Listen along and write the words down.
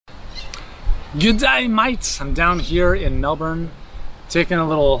Good day, mates. I'm down here in Melbourne taking a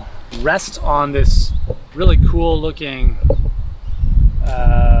little rest on this really cool looking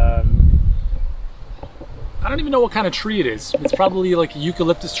I don't even know what kind of tree it is. It's probably like a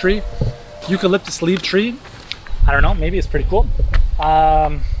eucalyptus tree, eucalyptus leaf tree. I don't know, maybe it's pretty cool.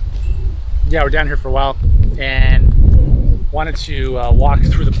 Yeah, we're down here for a while and wanted to walk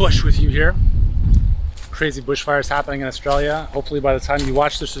through the bush with you here. Crazy bushfires happening in Australia. Hopefully by the time you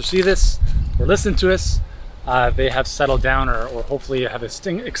watch this or see this or listen to us, they have settled down or hopefully have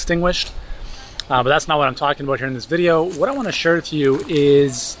extinguished. But that's not what I'm talking about here in this video. What I want to share with you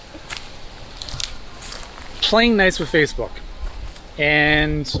is playing nice with Facebook.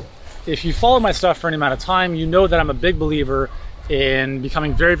 And if you follow my stuff for any amount of time, you know that I'm a big believer in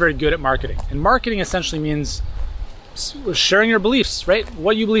becoming very, very good at marketing. And marketing essentially means sharing your beliefs, right?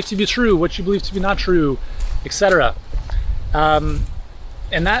 What you believe to be true, what you believe to be not true, etc. And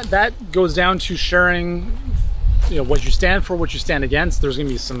that goes down to sharing, you know, what you stand for, what you stand against. There's going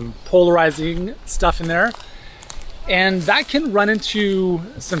to be some polarizing stuff in there, and that can run into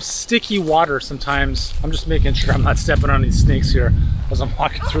some sticky water sometimes. I'm just making sure I'm not stepping on these snakes here as I'm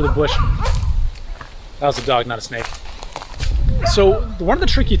walking through the bush. That was a dog, not a snake. So one of the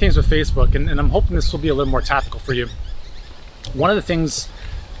tricky things with Facebook, and I'm hoping this will be a little more tactical for you. One of the things,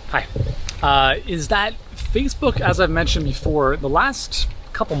 is that Facebook, as I've mentioned before, the last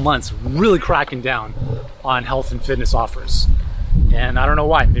couple months really cracking down on health and fitness offers. And I don't know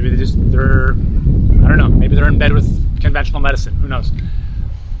why. Maybe they're I don't know, maybe they're in bed with conventional medicine, who knows.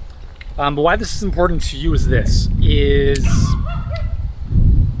 But why this is important to you is this, is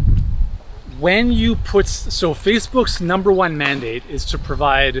when you put, so Facebook's #1 mandate is to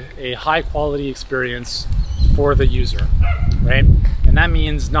provide a high quality experience for the user, right? And that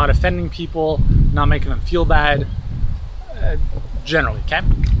means not offending people, not making them feel bad, generally, okay?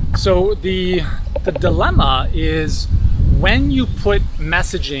 So the dilemma is when you put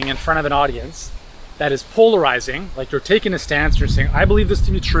messaging in front of an audience that is polarizing, like you're taking a stance, you're saying, I believe this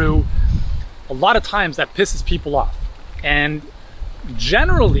to be true, a lot of times that pisses people off. And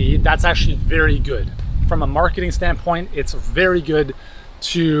generally, that's actually very good. From a marketing standpoint, it's very good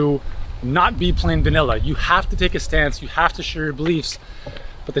to not be plain vanilla. You have to take a stance, you have to share your beliefs.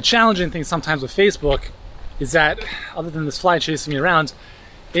 But the challenging thing sometimes with Facebook is that, other than this fly chasing me around,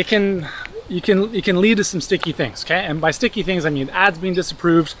 it can lead to some sticky things, okay? And by sticky things, I mean ads being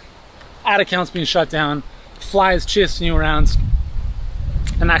disapproved, ad accounts being shut down, flies chasing you around,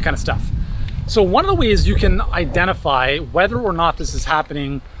 and that kind of stuff. So one of the ways you can identify whether or not this is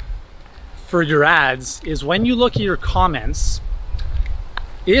happening for your ads is when you look at your comments.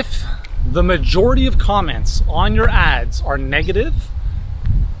 If the majority of comments on your ads are negative,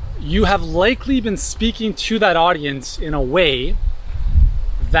 you have likely been speaking to that audience in a way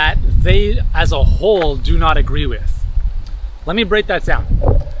that they as a whole do not agree with. Let me break that down.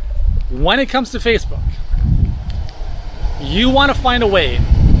 When it comes to Facebook, you want to find a way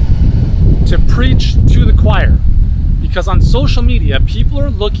to preach to the choir, because on social media, people are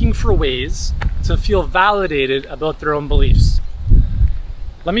looking for ways to feel validated about their own beliefs.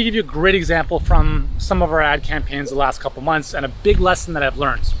 Let me give you a great example from some of our ad campaigns the last couple months and a big lesson that I've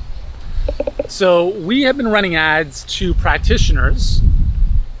learned. So we have been running ads to practitioners,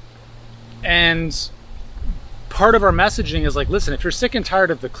 and part of our messaging is like, listen, if you're sick and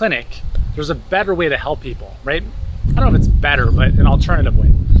tired of the clinic, there's a better way to help people, right? I don't know if it's better, but an alternative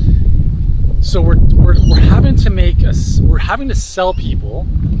way. So we're having to sell people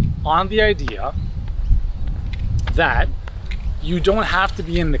on the idea that you don't have to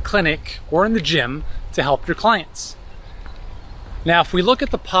be in the clinic or in the gym to help your clients. Now, if we look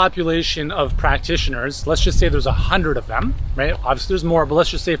at the population of practitioners, let's just say there's 100 of them, right? Obviously there's more, but let's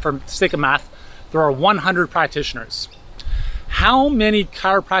just say for the sake of math, there are 100 practitioners. How many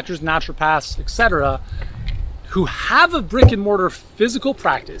chiropractors, naturopaths, etc., who have a brick and mortar physical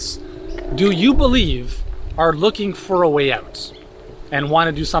practice do you believe are looking for a way out and want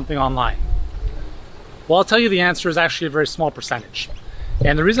to do something online? Well, I'll tell you the answer is actually a very small percentage.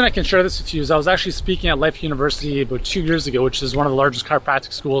 And the reason I can share this with you is I was actually speaking at Life University about 2 years ago, which is one of the largest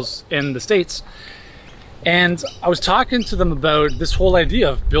chiropractic schools in the States. And I was talking to them about this whole idea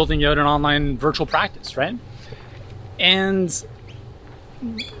of building out an online virtual practice, right? And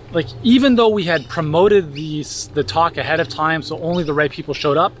like, even though we had promoted the talk ahead of time, so only the right people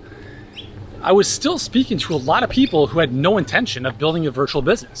showed up, I was still speaking to a lot of people who had no intention of building a virtual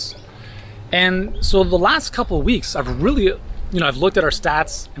business. And so the last couple of weeks, I've really, I've looked at our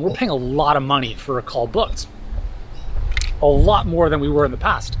stats, and we're paying a lot of money for a call booked. A lot more than we were in the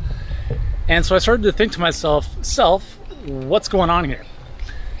past. And so I started to think to myself, what's going on here?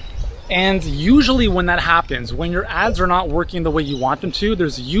 And usually when that happens, when your ads are not working the way you want them to,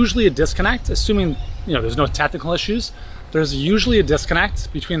 there's usually a disconnect, assuming there's no technical issues. There's usually a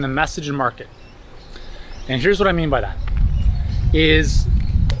disconnect between the message and market. And here's what I mean by that. Is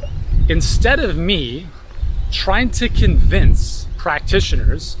instead of me trying to convince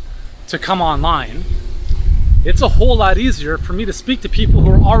practitioners to come online, it's a whole lot easier for me to speak to people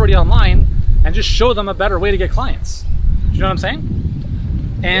who are already online and just show them a better way to get clients. Do you know what I'm saying?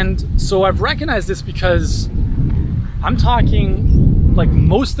 And so I've recognized this because I'm talking like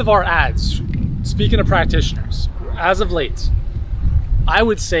most of our ads, speaking to practitioners, as of late, I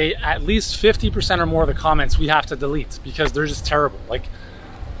would say at least 50% or more of the comments we have to delete because they're just terrible, like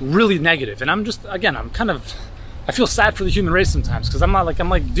really negative. And I'm just, again, I feel sad for the human race sometimes because I'm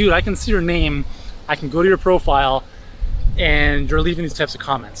like, dude, I can see your name, I can go to your profile, and you're leaving these types of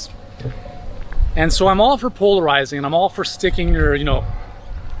comments. And so I'm all for polarizing, and I'm all for sticking your,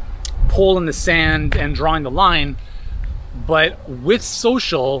 pole in the sand and drawing the line. But with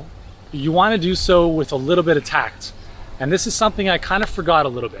social, you want to do so with a little bit of tact. And this is something I kind of forgot a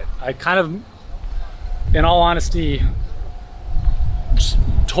little bit. I kind of, in all honesty, just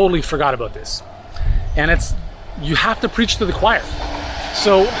totally forgot about this. And it's, you have to preach to the choir.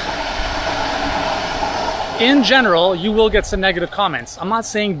 So in general, you will get some negative comments. I'm not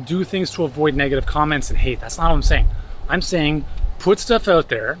saying do things to avoid negative comments and hate. That's not what I'm saying. I'm saying put stuff out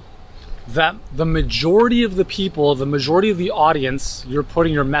there that the majority of the people, the majority of the audience you're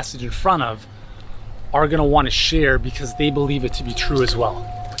putting your message in front of are going to want to share because they believe it to be true as well.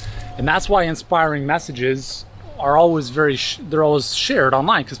 And that's why inspiring messages are always they're always shared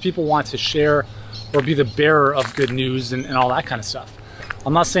online, because people want to share or be the bearer of good news and all that kind of stuff.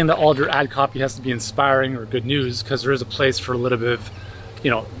 I'm not saying that all your ad copy has to be inspiring or good news, because there is a place for a little bit of,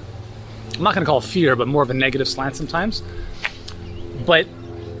 I'm not going to call it fear, but more of a negative slant sometimes. But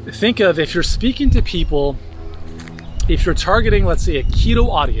think of, if you're speaking to people, if you're targeting, let's say, a keto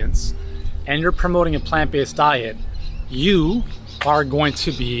audience and you're promoting a plant-based diet, you are going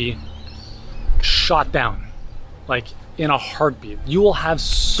to be shot down, like in a heartbeat. You will have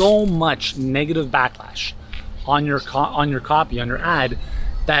so much negative backlash on your copy, on your ad,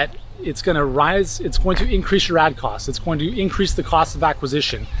 that it's going to rise, it's going to increase your ad costs, it's going to increase the cost of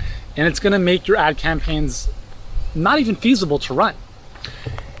acquisition, and it's going to make your ad campaigns not even feasible to run.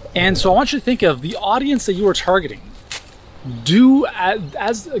 And so I want you to think of the audience that you are targeting.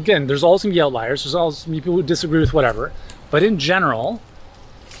 Again, there's always going to be outliers, there's always going to be people who disagree with whatever, but in general,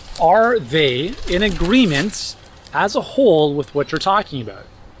 are they in agreement as a whole with what you're talking about,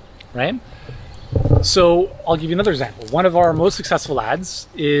 right? So I'll give you another example. One of our most successful ads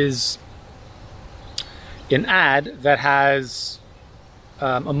is an ad that has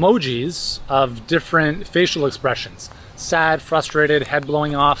emojis of different facial expressions: sad, frustrated, head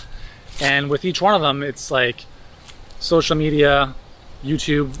blowing off. And with each one of them, it's like social media,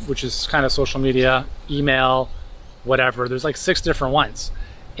 YouTube, which is kind of social media, email, whatever. There's like 6 different ones.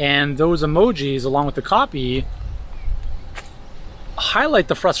 And those emojis, along with the copy, highlight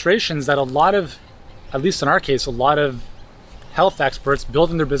the frustrations that a lot of, at least in our case, a lot of health experts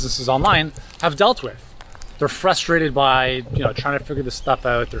building their businesses online have dealt with. They're frustrated by, trying to figure this stuff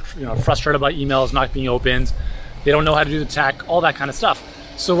out. They're, frustrated by emails not being opened. They don't know how to do the tech, all that kind of stuff.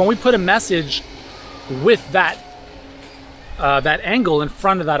 So when we put a message with that angle in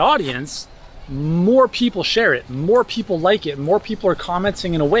front of that audience, more people share it, more people like it, more people are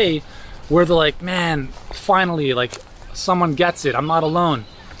commenting in a way where they're like, man, finally, like, someone gets it, I'm not alone.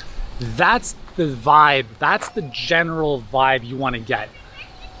 That's the vibe, that's the general vibe you want to get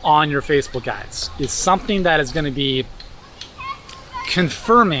on your Facebook ads. Is something that is going to be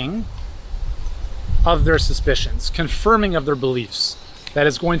confirming of their suspicions, confirming of their beliefs, that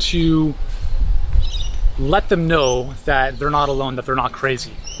is going to let them know that they're not alone, that they're not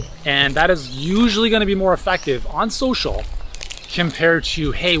crazy. And that is usually going to be more effective on social compared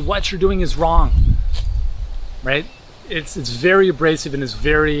to, hey, what you're doing is wrong, right? It's very abrasive and it's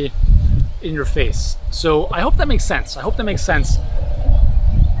very in your face. So I hope that makes sense. I hope that makes sense.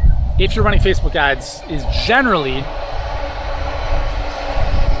 If you're running Facebook ads, is generally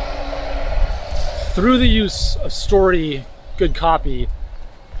through the use of story, good copy,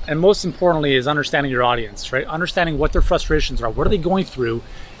 and most importantly is understanding your audience, right? Understanding what their frustrations are, what are they going through,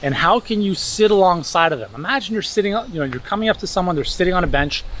 and how can you sit alongside of them. Imagine you're sitting, you're coming up to someone, they're sitting on a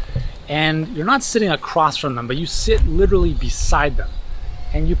bench, and you're not sitting across from them, but you sit literally beside them,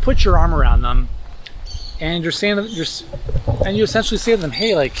 and you put your arm around them, and you're saying, and you essentially say to them,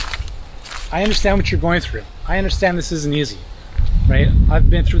 hey, like, I understand what you're going through. I understand this isn't easy, right? I've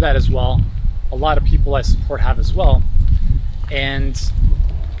been through that as well. A lot of people I support have as well. And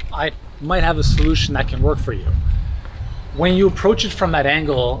I might have a solution that can work for you. When you approach it from that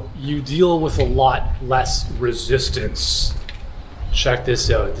angle, you deal with a lot less resistance. Check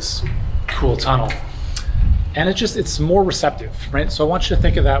this out, this cool tunnel. And it's more receptive, right? So I want you to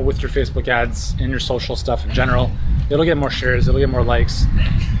think of that with your Facebook ads and your social stuff in general. It'll get more shares, it'll get more likes,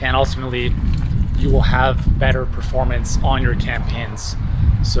 and ultimately you will have better performance on your campaigns.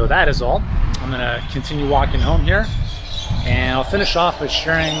 So that is all. I'm gonna continue walking home here, and I'll finish off by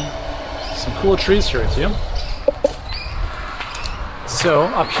sharing some cool trees here with you. So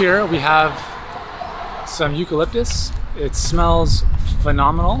up here we have some eucalyptus. It smells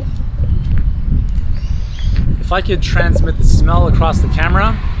phenomenal. If I could transmit the smell across the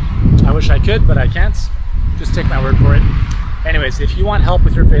camera, I wish I could, but I can't. Just take my word for it. Anyways, if you want help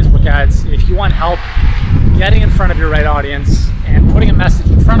with your Facebook ads, if you want help getting in front of your right audience and putting a message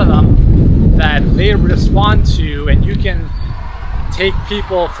in front of them that they respond to, and you can take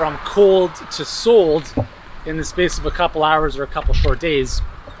people from cold to sold in the space of a couple hours or a couple short days,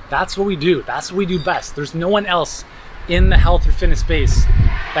 that's what we do. That's what we do best. There's no one else in the health or fitness space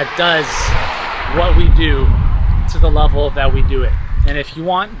that does what we do to the level that we do it. And if you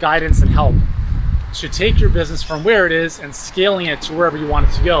want guidance and help to take your business from where it is and scaling it to wherever you want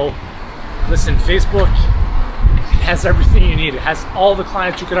it to go, listen, Facebook has everything you need. It has all the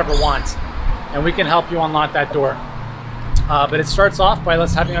clients you could ever want, and we can help you unlock that door. But it starts off by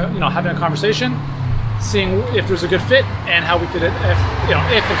let's having a conversation, seeing if there's a good fit and how we could, if and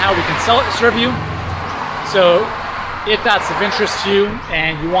how we can serve you. So if that's of interest to you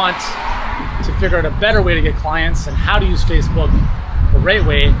and you want to figure out a better way to get clients and how to use Facebook the right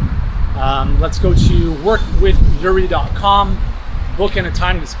way, let's go to workwithyuri.com, book in a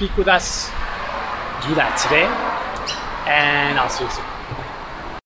time to speak with us. Do that today, and I'll see you soon.